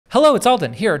Hello, it's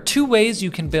Alden. Here are 2 ways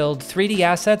you can build 3D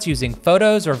assets using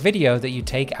photos or video that you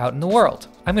take out in the world.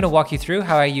 I'm gonna walk you through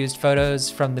how I used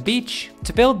photos from the beach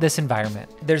to build this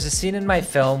environment. There's a scene in my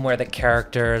film where the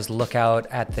characters look out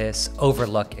at this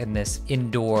overlook in this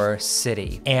indoor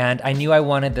city. And I knew I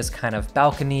wanted this kind of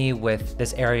balcony with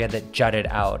this area that jutted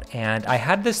out. And I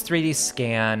had this 3D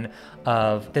scan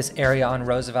of this area on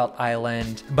Roosevelt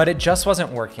Island, but it just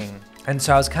wasn't working. And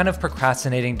so I was kind of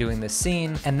procrastinating doing this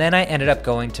scene. And then I ended up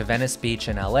going to Venice Beach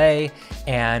in LA,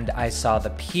 and I saw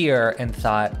the pier and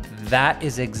thought, that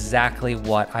is exactly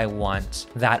what I want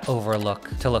that overlook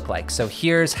to look like. So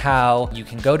here's how you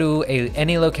can go to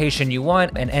any location you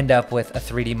want and end up with a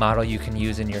 3D model you can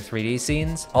use in your 3D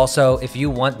scenes. Also, if you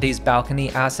want these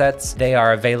balcony assets, they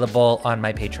are available on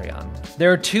my Patreon.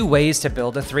 There are 2 ways to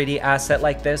build a 3D asset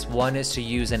like this. One is to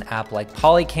use an app like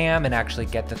Polycam and actually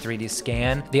get the 3D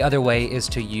scan. The other way is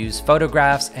to use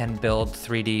photographs and build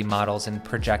 3D models and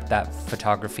project that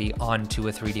photography onto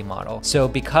a 3D model. So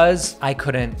because I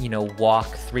couldn't, walk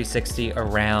 360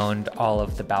 around all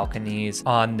of the balconies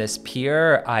on this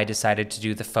pier, I decided to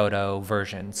do the photo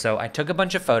version. So I took a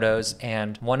bunch of photos,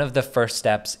 and one of the first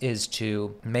steps is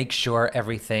to make sure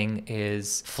everything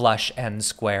is flush and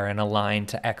square and aligned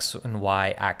to X and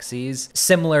Y axes,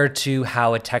 similar to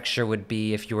how a texture would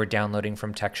be if you were downloading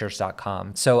from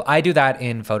textures.com. So I do that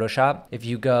in Photoshop. If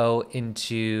you go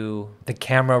into the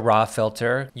camera raw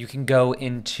filter, you can go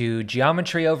into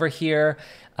geometry over here,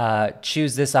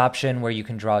 choose this option where you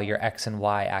can draw your X and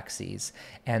Y axes.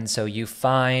 And so you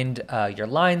find your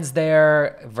lines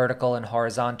there, vertical and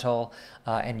horizontal,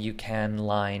 and you can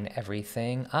line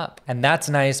everything up. And that's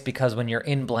nice because when you're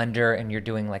in Blender and you're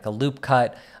doing like a loop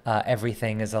cut,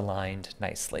 everything is aligned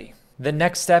nicely. The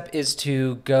next step is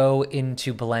to go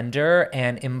into Blender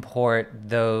and import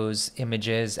those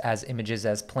images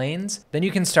as planes. Then you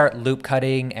can start loop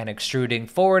cutting and extruding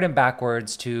forward and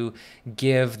backwards to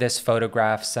give this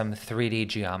photograph some 3D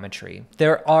geometry.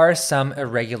 There are some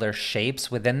irregular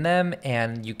shapes within them,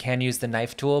 and you can use the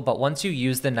knife tool, but once you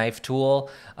use the knife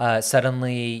tool,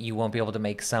 suddenly you won't be able to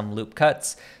make some loop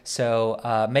cuts.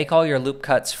 So make all your loop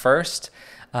cuts first.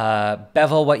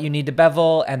 Bevel what you need to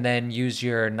bevel, and then use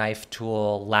your knife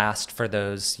tool last for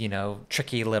those,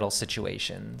 tricky little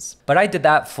situations. But I did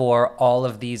that for all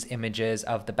of these images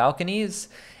of the balconies,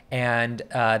 and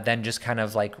then just kind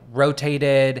of like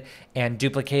rotated and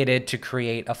duplicated to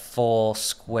create a full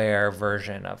square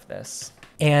version of this.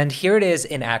 And here it is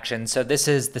in action. So this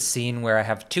is the scene where I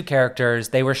have 2 characters.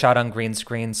 They were shot on green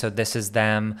screen, so this is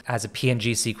them as a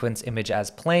PNG sequence image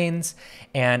as planes.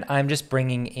 And I'm just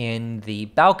bringing in the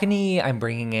balcony, I'm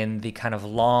bringing in the kind of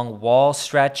long wall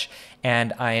stretch,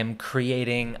 and I am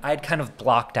creating, I'd kind of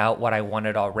blocked out what I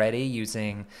wanted already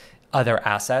using other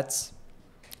assets.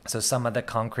 So some of the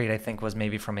concrete I think was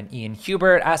maybe from an Ian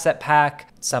Hubert asset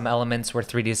pack. Some elements were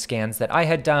 3D scans that I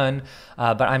had done,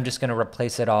 but I'm just gonna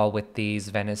replace it all with these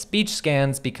Venice Beach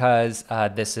scans because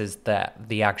this is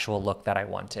the actual look that I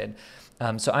wanted.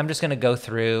 So I'm just gonna go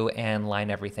through and line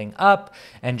everything up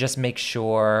and just make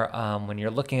sure when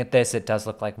you're looking at this, it does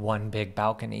look like one big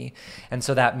balcony. And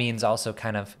so that means also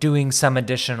kind of doing some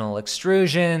additional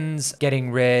extrusions, getting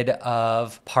rid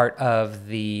of part of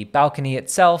the balcony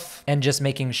itself, and just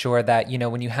making sure that,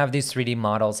 when you have these 3D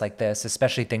models like this,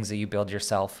 especially things that you build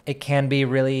yourself, it can be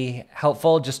really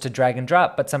helpful just to drag and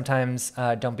drop, but sometimes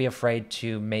don't be afraid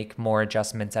to make more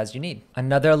adjustments as you need.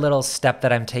 Another little step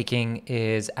that I'm taking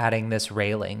is adding this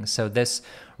railing. So this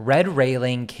red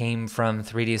railing came from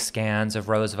 3D scans of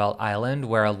Roosevelt Island,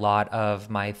 where a lot of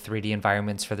my 3D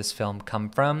environments for this film come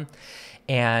from.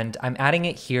 And I'm adding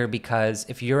it here because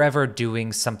if you're ever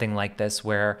doing something like this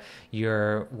where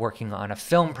you're working on a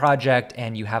film project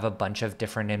and you have a bunch of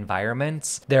different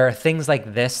environments, there are things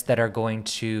like this that are going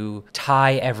to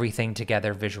tie everything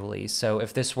together visually. So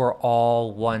if this were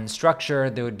all one structure,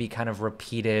 there would be kind of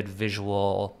repeated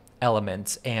visual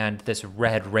elements, and this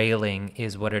red railing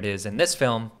is what it is in this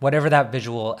film. Whatever that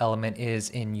visual element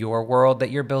is in your world that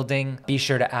you're building, be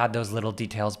sure to add those little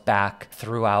details back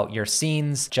throughout your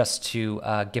scenes just to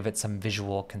give it some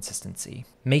visual consistency.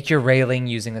 Make your railing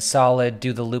using a solid,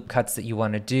 do the loop cuts that you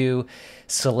want to do,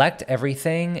 select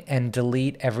everything and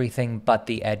delete everything but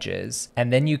the edges.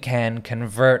 And then you can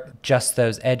convert just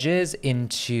those edges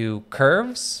into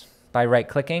curves by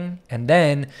right-clicking, and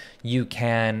then you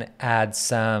can add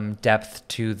some depth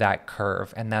to that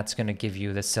curve, and that's going to give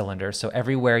you the cylinder. So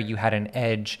everywhere you had an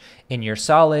edge in your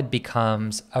solid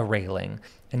becomes a railing.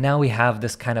 And now we have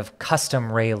this kind of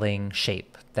custom railing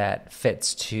shape that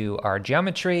fits to our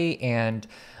geometry and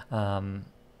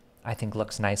I think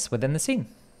looks nice within the scene.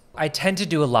 I tend to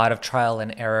do a lot of trial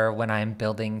and error when I'm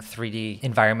building 3D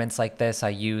environments like this. I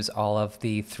use all of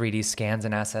the 3D scans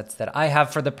and assets that I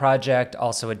have for the project,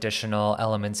 also additional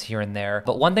elements here and there.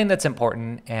 But one thing that's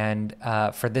important, and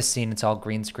for this scene, it's all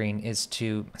green screen, is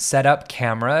to set up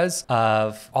cameras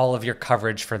of all of your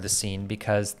coverage for the scene,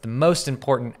 because the most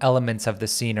important elements of the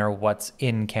scene are what's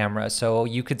in camera. So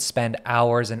you could spend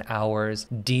hours and hours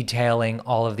detailing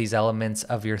all of these elements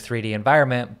of your 3D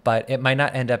environment, but it might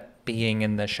not end up being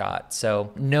in the shot.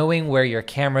 So knowing where your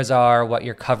cameras are, what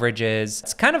your coverage is,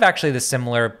 it's kind of actually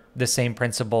the same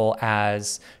principle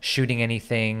as shooting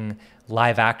anything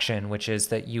live action, which is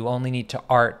that you only need to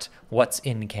art what's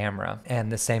in camera. And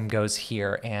the same goes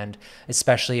here. And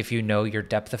especially if you know your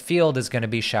depth of field is going to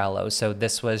be shallow. So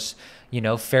this was,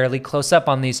 fairly close up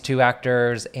on these two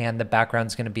actors, and the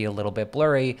background's going to be a little bit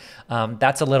blurry.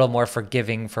 That's a little more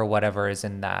forgiving for whatever is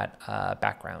in that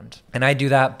background. And I do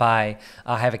that by,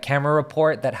 I have a camera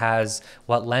report that has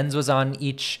what lens was on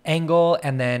each angle,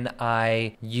 and then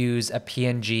I use a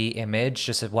PNG image,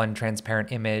 just one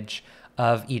transparent image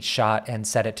of each shot, and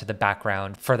set it to the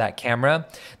background for that camera.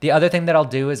 The other thing that I'll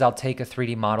do is I'll take a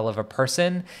 3D model of a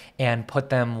person and put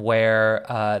them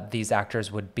where these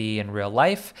actors would be in real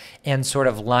life, and sort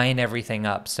of line everything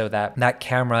up so that that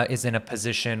camera is in a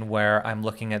position where I'm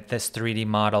looking at this 3D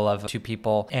model of two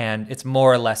people and it's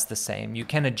more or less the same. You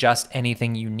can adjust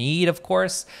anything you need, of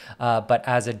course, but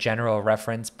as a general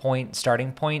reference point,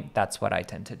 starting point, that's what I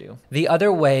tend to do. The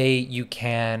other way you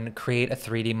can create a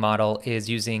 3D model is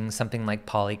using something like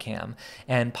Polycam.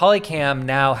 And Polycam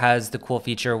now has the cool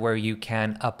feature where you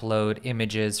can upload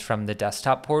images from the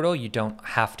desktop portal. You don't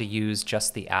have to use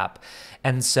just the app.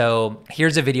 And so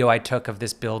here's a video I took of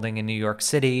this building in New York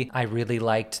City. I really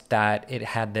liked that it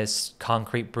had this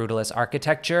concrete brutalist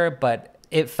architecture, but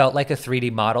it felt like a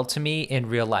 3D model to me in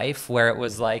real life, where it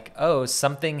was like, oh,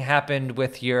 something happened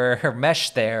with your mesh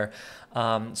there.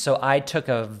 So I took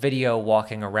a video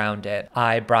walking around it.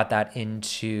 I brought that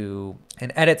into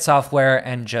an edit software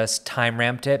and just time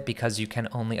ramped it, because you can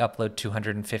only upload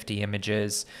 250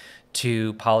 images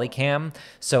to Polycam.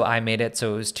 So I made it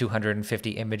so it was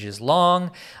 250 images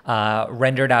long,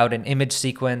 rendered out an image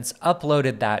sequence,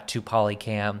 uploaded that to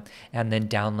Polycam, and then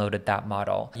downloaded that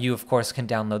model. You, of course, can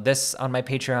download this on my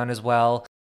Patreon as well.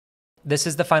 This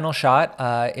is the final shot.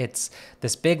 It's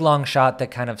this big long shot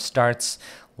that kind of starts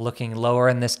looking lower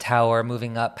in this tower,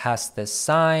 moving up past this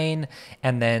sign,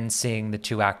 and then seeing the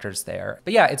two actors there.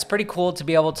 But yeah, it's pretty cool to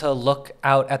be able to look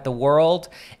out at the world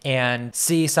and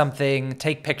see something,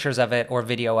 take pictures of it or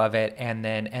video of it, and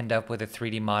then end up with a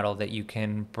 3D model that you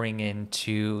can bring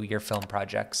into your film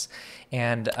projects.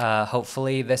 And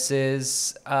hopefully this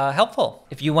is helpful.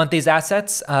 If you want these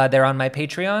assets, they're on my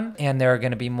Patreon, and there are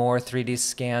gonna be more 3D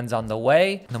scans on the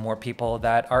way. The more people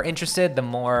that are interested, the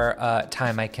more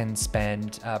time I can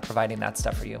spend providing that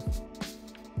stuff for you.